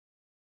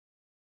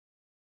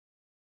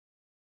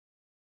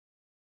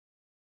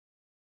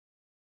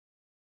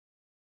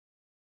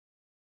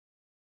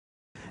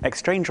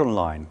Exchange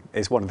Online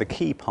is one of the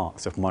key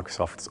parts of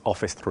Microsoft's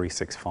Office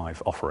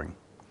 365 offering.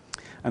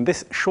 And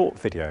this short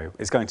video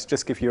is going to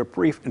just give you a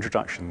brief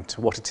introduction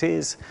to what it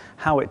is,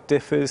 how it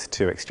differs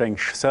to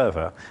Exchange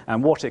Server,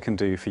 and what it can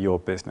do for your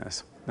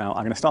business. Now,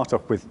 I'm going to start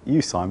off with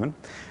you, Simon,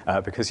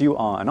 because you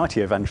are an IT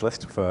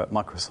evangelist for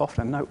Microsoft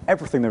and know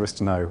everything there is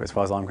to know, as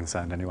far as I'm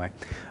concerned anyway,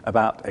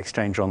 about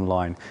Exchange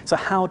Online. So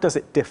how does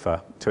it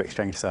differ to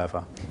Exchange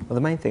Server? Well,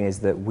 the main thing is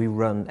that we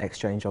run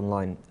Exchange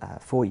Online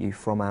for you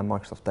from our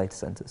Microsoft data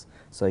centers.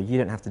 So you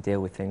don't have to deal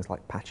with things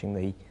like patching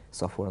the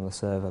software on the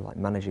server, like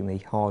managing the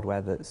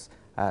hardware that's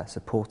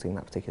supporting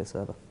that particular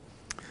server.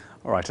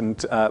 All right,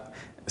 and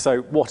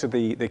so what are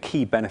the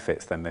key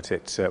benefits then that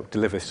it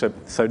delivers?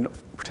 So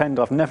pretend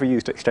I've never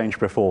used Exchange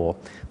before.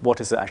 What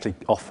does it actually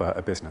offer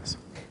a business?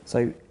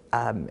 So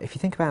if you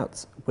think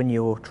about when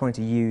you're trying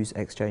to use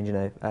Exchange in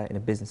a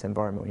business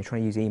environment, when you're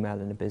trying to use email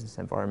in a business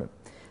environment,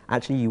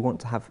 actually you want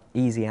to have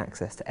easy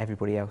access to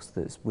everybody else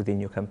that's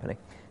within your company.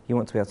 You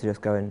want to be able to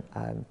just go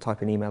and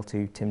type an email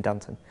to Tim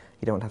Danton.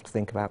 You don't have to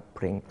think about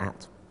putting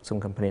at some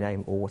company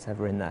name or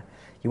whatever in there.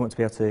 You want to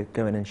be able to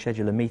go in and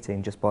schedule a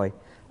meeting just by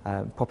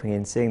popping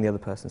in, seeing the other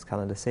person's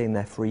calendar, seeing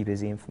their free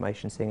busy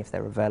information, seeing if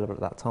they're available at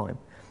that time.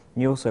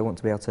 And you also want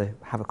to be able to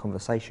have a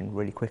conversation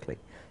really quickly.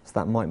 So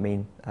that might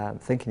mean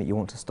thinking that you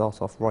want to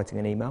start off writing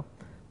an email,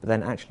 but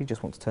then actually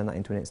just want to turn that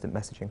into an instant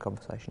messaging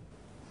conversation.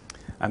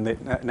 And it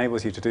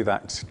enables you to do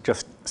that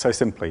just so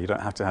simply. You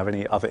don't have to have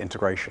any other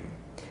integration.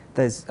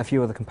 There's a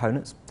few other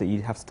components that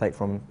you have to take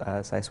from,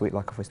 say, a suite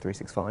like Office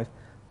 365.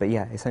 But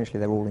yeah, essentially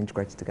they're all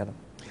integrated together.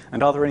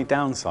 And are there any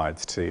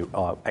downsides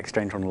to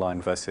Exchange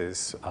Online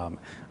versus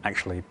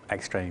actually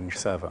Exchange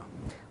Server?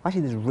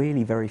 Actually, there's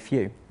really very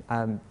few.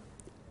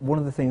 One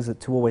of the things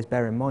to always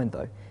bear in mind,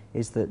 though,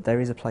 is that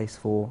there is a place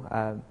for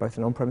both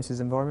an on-premises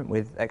environment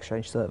with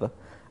Exchange Server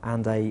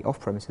and a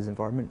off-premises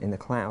environment in the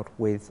cloud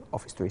with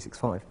Office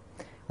 365.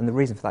 And the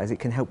reason for that is it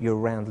can help you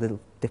around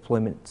little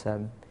deployment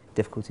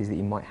difficulties that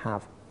you might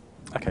have.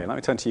 Okay, let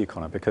me turn to you,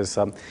 Connor, because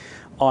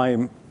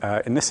I'm,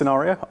 in this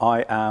scenario,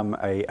 I am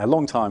a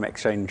long-time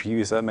Exchange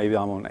user. Maybe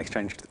I'm on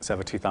Exchange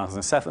Server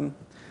 2007.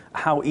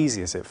 How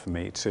easy is it for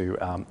me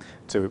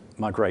to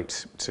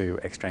migrate to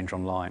Exchange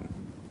Online?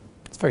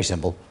 It's very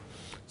simple.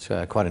 It's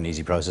quite an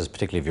easy process,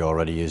 particularly if you're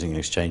already using an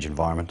Exchange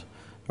environment.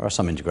 There are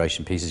some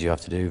integration pieces you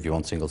have to do if you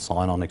want single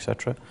sign-on,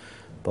 etc.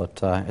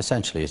 But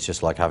essentially, it's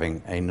just like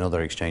having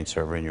another Exchange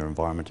server in your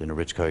environment in a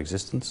rich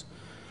coexistence.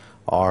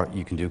 Or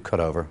you can do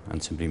cutover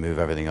and simply move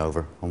everything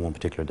over on one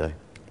particular day.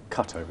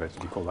 Cutover,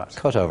 did you call that?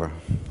 Cutover.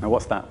 Now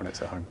what's that when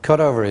it's at home?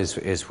 Cutover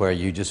is where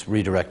you just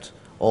redirect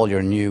all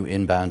your new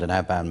inbound and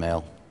outbound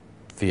mail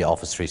via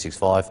Office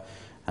 365,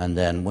 and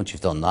then once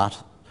you've done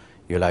that,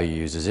 you allow your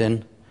users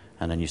in,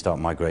 and then you start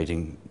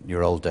migrating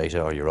your old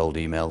data or your old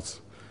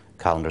emails,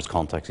 calendars,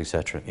 contacts,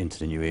 etc. into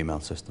the new email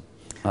system.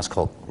 That's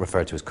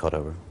referred to as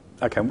cutover.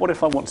 Okay, and what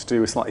if I want to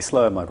do a slightly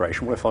slower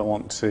migration? What if I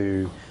want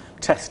to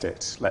test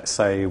it, let's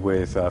say,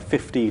 with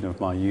 15 of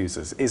my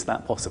users? Is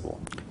that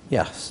possible?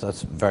 Yes,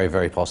 that's very,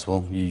 very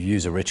possible. You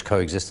use a rich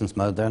coexistence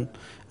mode then,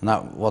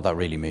 and what that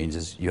really means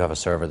is you have a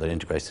server that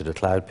integrates to the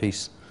cloud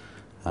piece,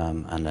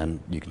 and then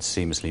you can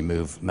seamlessly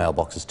move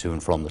mailboxes to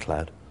and from the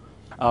cloud.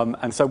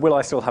 And so will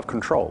I still have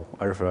control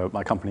over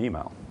my company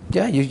email?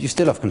 Yeah, you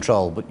still have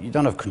control, but you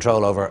don't have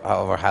control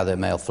over how the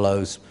mail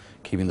flows,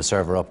 keeping the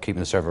server up, keeping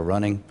the server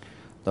running.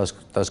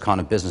 Those kind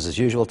of business as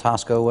usual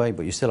tasks go away,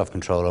 but you still have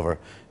control over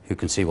who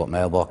can see what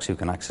mailbox, who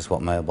can access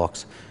what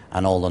mailbox,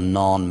 and all the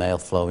non-mail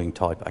flowing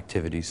type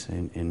activities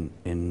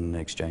in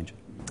Exchange.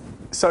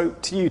 So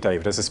to you,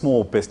 David, as a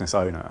small business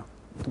owner,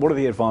 what are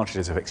the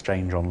advantages of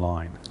Exchange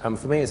Online?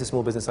 For me, as a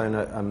small business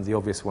owner, the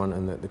obvious one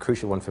and the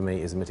crucial one for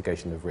me is the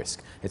mitigation of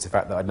risk. It's the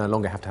fact that I no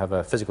longer have to have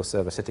a physical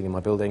server sitting in my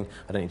building.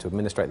 I don't need to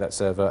administrate that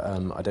server.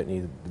 I don't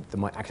need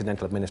my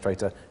accidental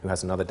administrator who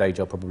has another day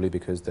job probably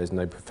because there's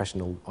no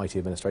professional IT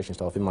administration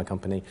staff in my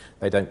company.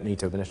 They don't need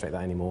to administrate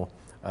that anymore,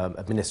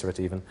 administer it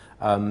even.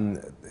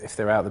 If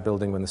they're out of the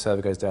building when the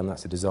server goes down,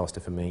 that's a disaster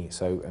for me.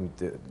 So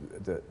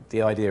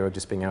the idea of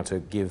just being able to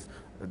give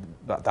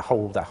that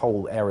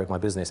whole area of my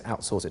business,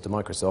 outsource it to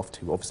Microsoft,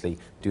 who obviously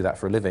do that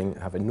for a living,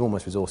 have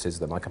enormous resources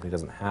that my company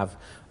doesn't have.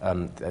 I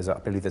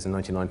believe there's a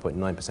 99.9%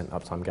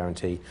 uptime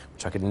guarantee,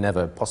 which I could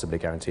never possibly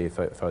guarantee if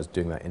I was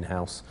doing that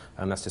in-house,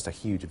 and that's just a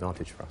huge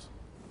advantage for us.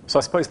 So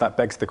I suppose that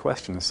begs the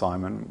question,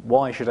 Simon,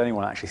 why should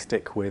anyone actually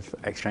stick with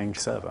Exchange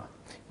Server?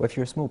 Well, if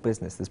you're a small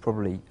business, there's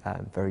probably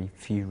very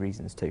few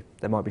reasons to.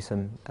 There might be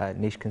some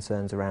niche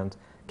concerns around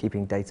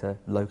keeping data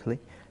locally.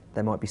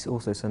 There might be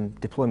also some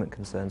deployment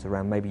concerns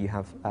around maybe you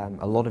have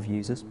a lot of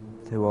users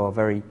who are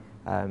very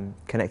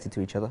connected to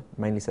each other,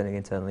 mainly sending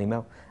internal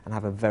email, and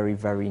have a very,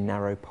 very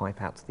narrow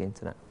pipe out to the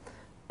internet.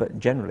 But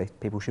generally,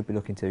 people should be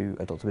looking to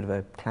adopt a bit of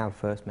a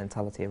cloud-first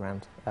mentality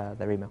around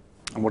their email.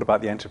 And what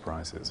about the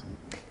enterprises?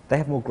 They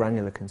have more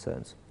granular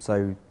concerns.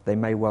 So they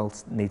may well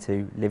need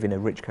to live in a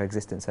rich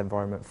coexistence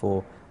environment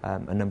for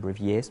a number of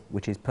years,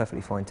 which is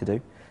perfectly fine to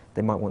do.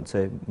 They might want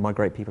to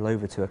migrate people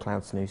over to a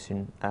cloud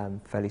solution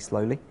fairly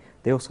slowly.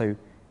 They also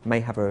may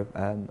have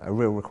a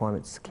real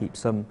requirement to keep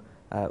some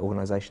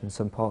organisation,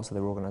 some parts of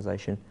their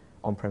organisation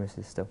on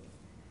premises still.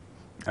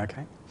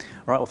 Okay.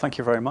 All right, well, thank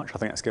you very much. I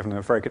think that's given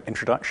a very good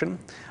introduction.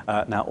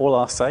 Now, all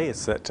I'll say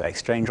is that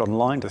Exchange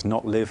Online does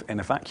not live in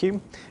a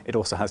vacuum. It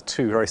also has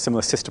two very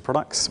similar sister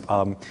products,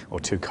 or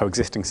two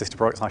coexisting sister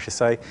products, I should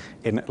say,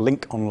 in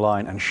Link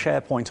Online and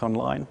SharePoint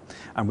Online.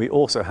 And we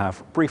also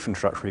have brief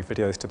introductory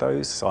videos to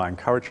those, so I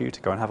encourage you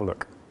to go and have a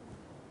look.